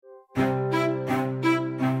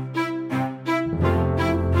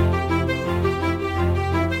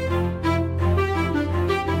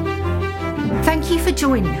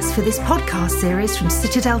joining us for this podcast series from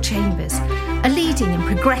Citadel Chambers, a leading and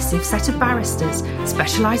progressive set of barristers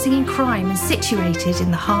specialising in crime and situated in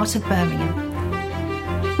the heart of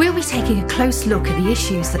Birmingham. We'll be taking a close look at the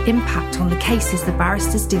issues that impact on the cases the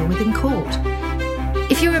barristers deal with in court.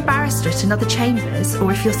 If you're a barrister at another chambers,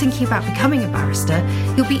 or if you're thinking about becoming a barrister,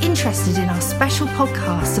 you'll be interested in our special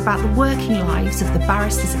podcast about the working lives of the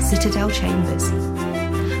barristers at Citadel Chambers.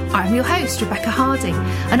 I'm your host, Rebecca Harding,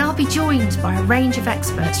 and I'll be joined by a range of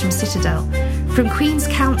experts from Citadel, from Queen's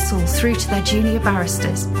Counsel through to their junior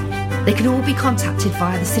barristers. They can all be contacted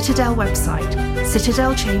via the Citadel website,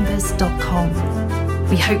 citadelchambers.com.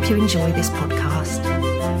 We hope you enjoy this podcast.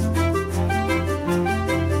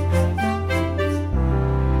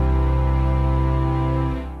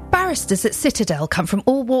 Barristers at Citadel come from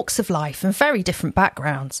all walks of life and very different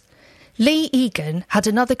backgrounds. Lee Egan had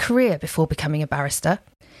another career before becoming a barrister.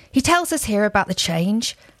 He tells us here about the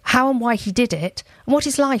change, how and why he did it, and what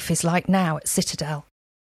his life is like now at Citadel.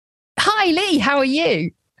 Hi Lee, how are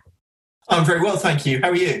you? I'm very well, thank you. How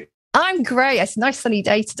are you? I'm great. It's a nice sunny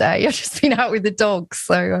day today. I've just been out with the dogs,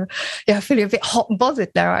 so I'm feeling a bit hot and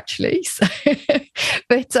bothered now, actually. So,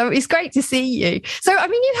 but it's great to see you. So, I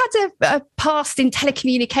mean, you had a past in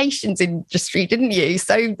telecommunications industry, didn't you?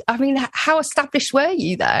 So, I mean, how established were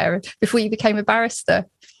you there before you became a barrister?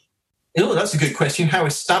 Oh, that's a good question. How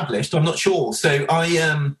established? I'm not sure. So,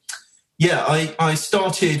 I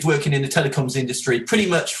started working in the telecoms industry pretty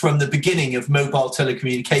much from the beginning of mobile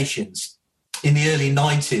telecommunications. In the early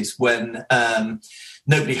 90s, when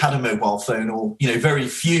nobody had a mobile phone, or very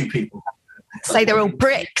few people say they're all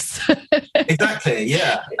bricks. Exactly,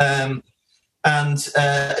 yeah. And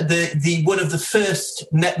the one of the first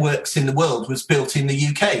networks in the world was built in the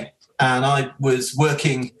UK, and I was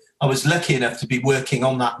lucky enough to be working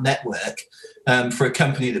on that network for a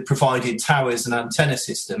company that provided towers and antenna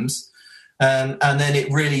systems. And then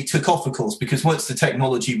it really took off, of course, because once the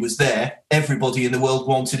technology was there, everybody in the world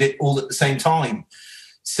wanted it all at the same time.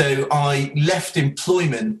 So I left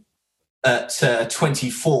employment at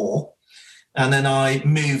 24, and then I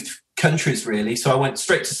moved countries, really. So I went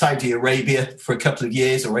straight to Saudi Arabia for a couple of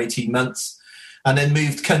years or 18 months, and then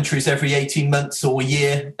moved countries every 18 months or a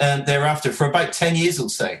year thereafter for about 10 years or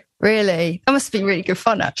so. Really? That must have been really good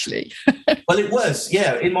fun, actually. Well, it was,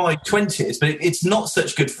 yeah, in my 20s, but it's not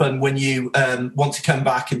such good fun when you want to come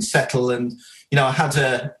back and settle. And, I had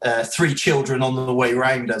 3 children on the way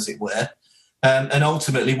round, as it were, and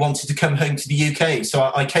ultimately wanted to come home to the UK.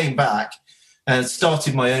 So I came back and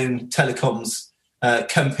started my own telecoms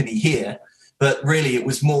company here. But really, it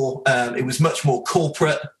was much more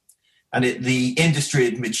corporate, and the industry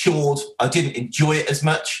had matured. I didn't enjoy it as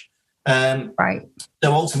much. Right.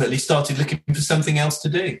 So ultimately started looking for something else to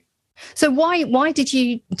do. So why did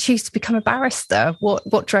you choose to become a barrister?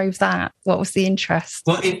 What drove that? What was the interest?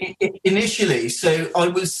 Well, initially,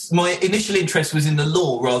 my initial interest was in the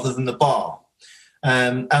law rather than the bar.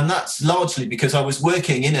 And that's largely because I was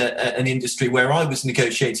working in an industry where I was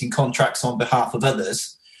negotiating contracts on behalf of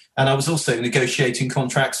others. And I was also negotiating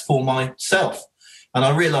contracts for myself. And I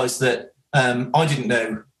realised that I didn't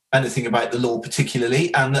know anything about the law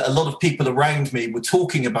particularly, and that a lot of people around me were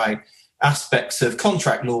talking about aspects of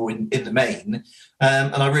contract law in the main,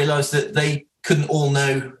 and I realised that they couldn't all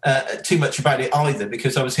know too much about it either,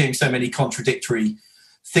 because I was hearing so many contradictory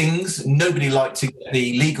things. Nobody liked to get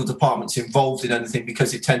the legal departments involved in anything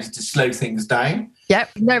because it tended to slow things down.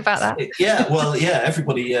 Yep, know about that.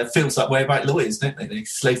 Everybody feels that way about lawyers, don't they? They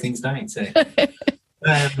slow things down, so...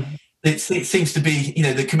 It seems to be,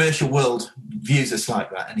 the commercial world views us like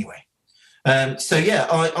that anyway.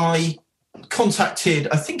 I contacted,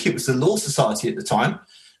 I think it was the Law Society at the time,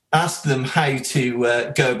 asked them how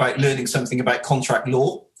to go about learning something about contract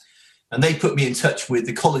law. And they put me in touch with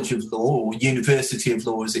the College of Law, or University of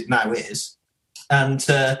Law as it now is. And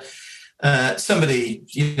somebody,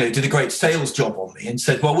 did a great sales job on me and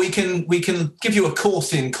said, well, we can give you a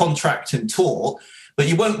course in contract and tort, but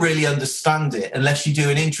you won't really understand it unless you do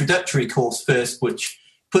an introductory course first, which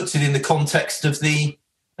puts it in the context of the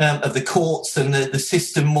courts and the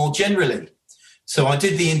system more generally. So I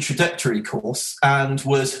did the introductory course and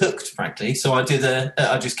was hooked, frankly. So I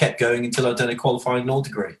just kept going until I'd done a qualifying law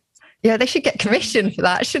degree. Yeah, they should get commission for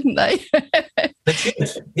that, shouldn't they? They should,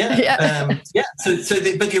 yeah. But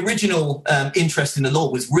the original interest in the law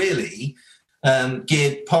was really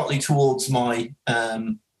geared partly towards my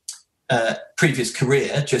previous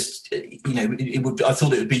career. Just I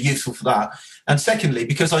thought it would be useful for that, and secondly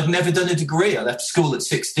because I'd never done a degree. I left school at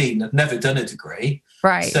 16. I'd never done a degree,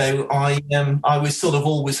 right? So I was sort of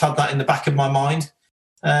always had that in the back of my mind,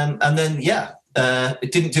 and then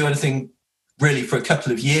it didn't do anything really for a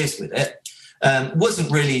couple of years with it.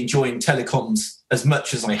 Wasn't really enjoying telecoms as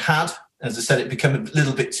much as I had. As I said, it became a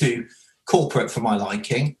little bit too corporate for my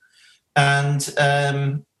liking. And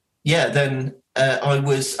then I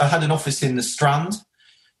had an office in the Strand,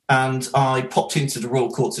 and I popped into the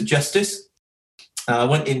Royal Courts of Justice. I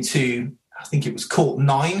went into, I think it was Court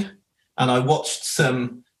 9, and I watched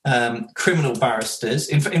some criminal barristers.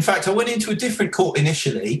 In fact, I went into a different court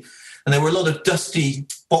initially, and there were a lot of dusty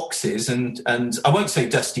boxes, and I won't say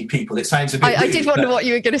dusty people. It sounds a bit I did wonder what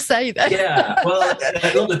you were going to say there. Yeah, well,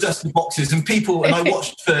 a lot of dusty boxes and people, and I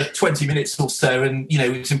watched for 20 minutes or so, and,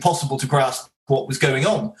 it's impossible to grasp what was going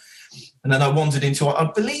on. And then I wandered into,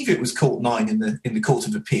 I believe it was Court 9 in the Court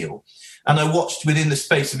of Appeal, and I watched within the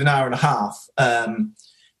space of an hour and a half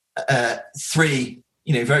 3,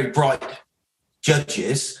 very bright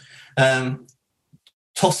judges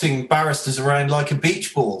tossing barristers around like a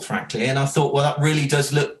beach ball, frankly. And I thought, well, that really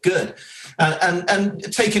does look good. And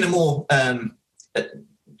taking a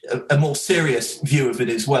more serious view of it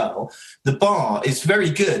as well, the bar is very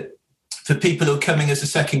good for people who are coming as a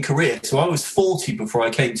second career. So I was 40 before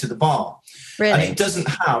I came to the bar. Really? And it doesn't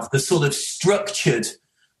have the sort of structured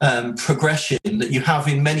progression that you have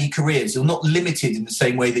in many careers. You're not limited in the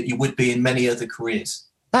same way that you would be in many other careers.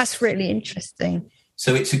 That's really interesting.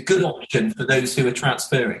 So it's a good option for those who are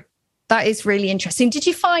transferring. That is really interesting. Did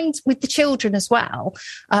you find with the children as well?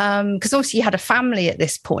 Because obviously you had a family at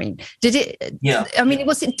this point. Did it? Yeah. I mean,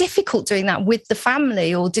 was it difficult doing that with the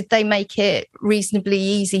family, or did they make it reasonably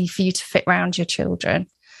easy for you to fit around your children?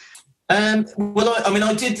 Well,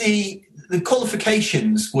 I did the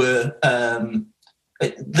qualifications were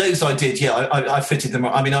those I did. Yeah, I fitted them.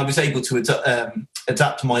 I mean, I was able to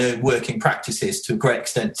adapt my own working practices to a great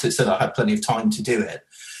extent, so that I had plenty of time to do it.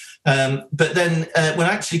 But then when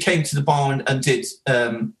I actually came to the bar and did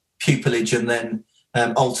pupillage, and then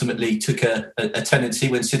ultimately took a tenancy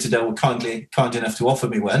when Citadel were kind enough to offer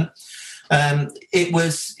me one, it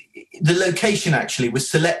was the location actually was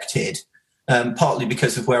selected partly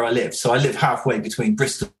because of where I live. So I live halfway between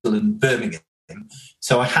Bristol and Birmingham.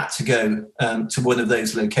 So I had to go to one of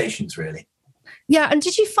those locations, really. Yeah, and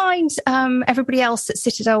did you find everybody else at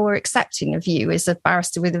Citadel were accepting of you as a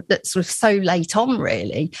barrister that's sort of so late on,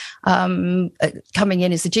 really, coming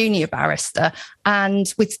in as a junior barrister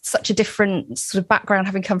and with such a different sort of background,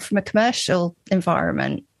 having come from a commercial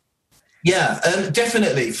environment? Yeah,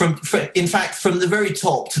 definitely. In fact, from the very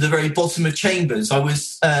top to the very bottom of chambers, I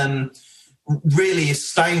was really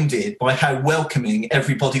astounded by how welcoming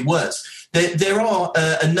everybody was. There are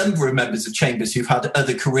a number of members of chambers who've had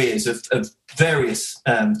other careers of various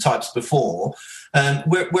types before.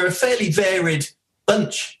 We're a fairly varied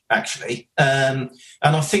bunch, actually, and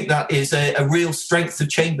I think that is a real strength of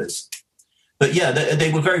chambers. But yeah,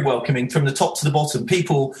 they were very welcoming from the top to the bottom.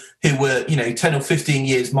 People who were, 10 or 15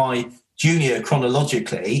 years my junior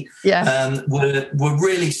chronologically, were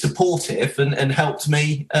really supportive and helped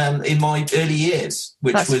me in my early years,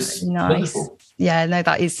 which was really nice. Wonderful. Yeah, no,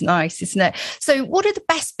 that is nice, isn't it? So what are the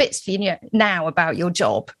best bits for you now about your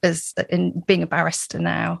job as in being a barrister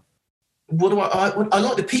now? I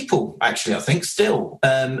like the people, actually, I think, still.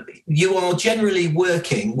 You are generally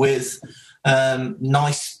working with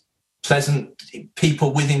nice, pleasant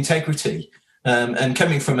people with integrity. And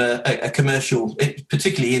coming from a commercial,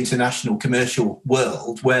 particularly international commercial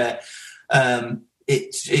world where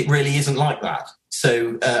it really isn't like that.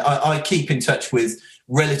 So I keep in touch with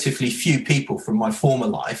relatively few people from my former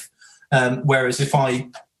life, whereas if I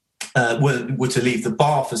were to leave the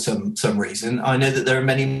bar for some reason, I know that there are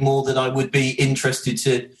many more that I would be interested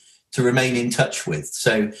to remain in touch with.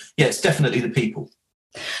 So yeah, it's definitely the people.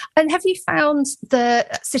 And have you found the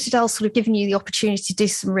Citadel sort of given you the opportunity to do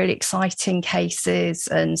some really exciting cases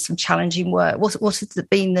and some challenging work? What have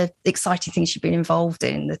been the exciting things you've been involved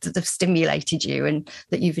in that have stimulated you and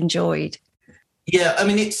that you've enjoyed? Yeah, I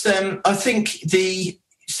mean, it's. I think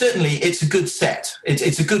certainly it's a good set.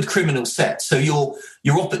 It's a good criminal set. So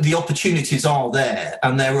the opportunities are there,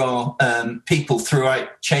 and there are people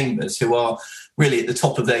throughout chambers who are really at the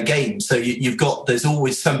top of their game. So there's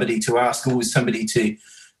always somebody to ask, always somebody to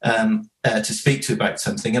speak to about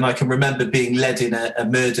something. And I can remember being led in a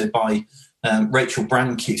murder by Rachel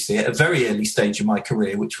Brand QC at a very early stage of my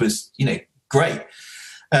career, which was great.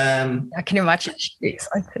 I can imagine she'd be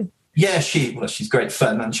excited. Yeah, she's great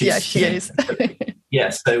fun, and she is. Yeah,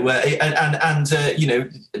 so a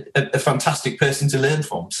fantastic person to learn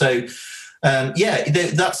from. So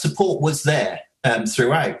that support was there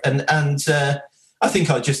throughout, and I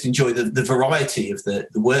think I just enjoy the variety of the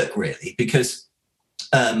work, really, because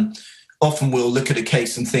often we'll look at a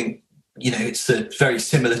case and think, it's very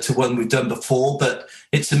similar to one we've done before, but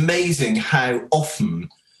it's amazing how often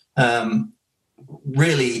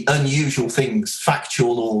really unusual things,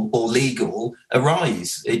 factual or legal,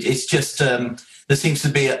 arise. It's just there seems to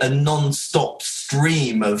be a non-stop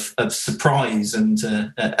stream of surprise and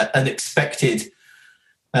unexpected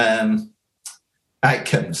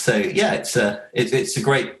outcomes. So yeah, it's a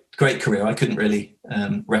great career. I couldn't really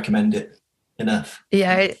recommend it enough.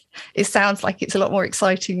 Yeah, it sounds like it's a lot more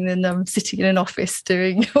exciting than sitting in an office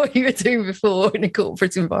doing what you were doing before in a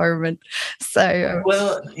corporate environment. So,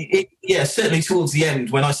 certainly towards the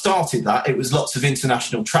end when I started that, it was lots of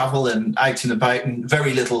international travel and out and about, and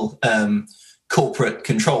very little corporate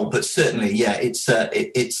control. But certainly, yeah, it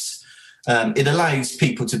allows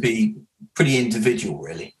people to be pretty individual,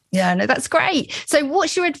 really. Yeah, no, that's great. So,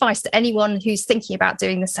 what's your advice to anyone who's thinking about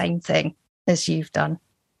doing the same thing as you've done?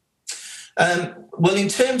 Well, in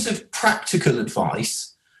terms of practical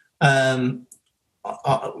advice,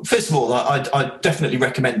 first of all, I definitely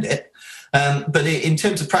recommend it. But in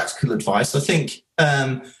terms of practical advice, I think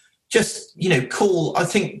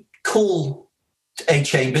call a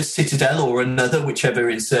Chambers, Citadel, or another, whichever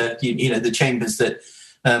is the Chambers that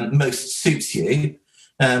most suits you.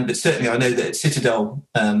 But certainly, I know that at Citadel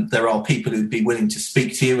there are people who'd be willing to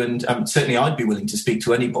speak to you, and certainly I'd be willing to speak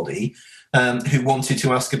to anybody who wanted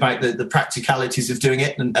to ask about the practicalities of doing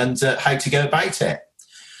it and how to go about it.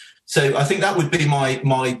 So I think that would be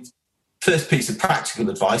my first piece of practical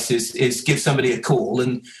advice is give somebody a call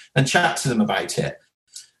and chat to them about it.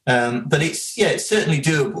 But it's certainly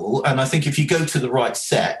doable. And I think if you go to the right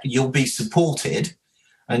set, you'll be supported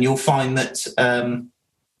and you'll find that,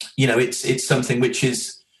 it's something which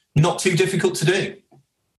is not too difficult to do.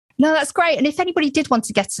 No, that's great. And if anybody did want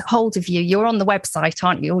to get hold of you, you're on the website,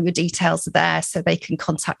 aren't you? All your details are there, so they can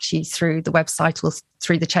contact you through the website or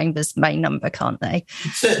through the Chamber's main number, can't they?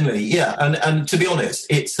 Certainly, yeah. And to be honest,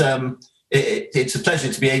 it's a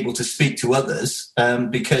pleasure to be able to speak to others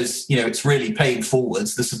because, it's really paying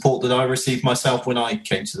forwards the support that I received myself when I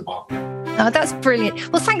came to the bar. Oh, that's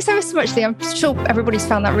brilliant. Well, thanks ever so much, Lee. I'm sure everybody's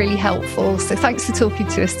found that really helpful. So thanks for talking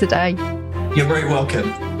to us today. You're very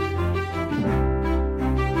welcome.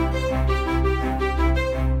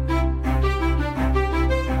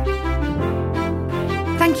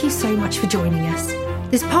 Thank you so much for joining us.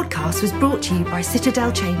 This podcast was brought to you by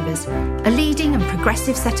Citadel Chambers, a leading and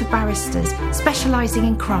progressive set of barristers specialising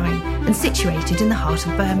in crime and situated in the heart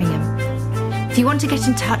of Birmingham. If you want to get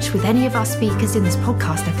in touch with any of our speakers in this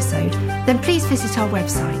podcast episode, then please visit our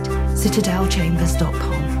website,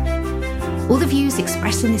 citadelchambers.com. All the views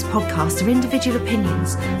expressed in this podcast are individual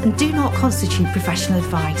opinions and do not constitute professional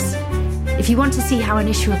advice. If you want to see how an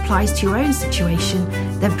issue applies to your own situation,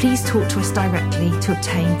 then please talk to us directly to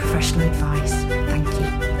obtain professional advice.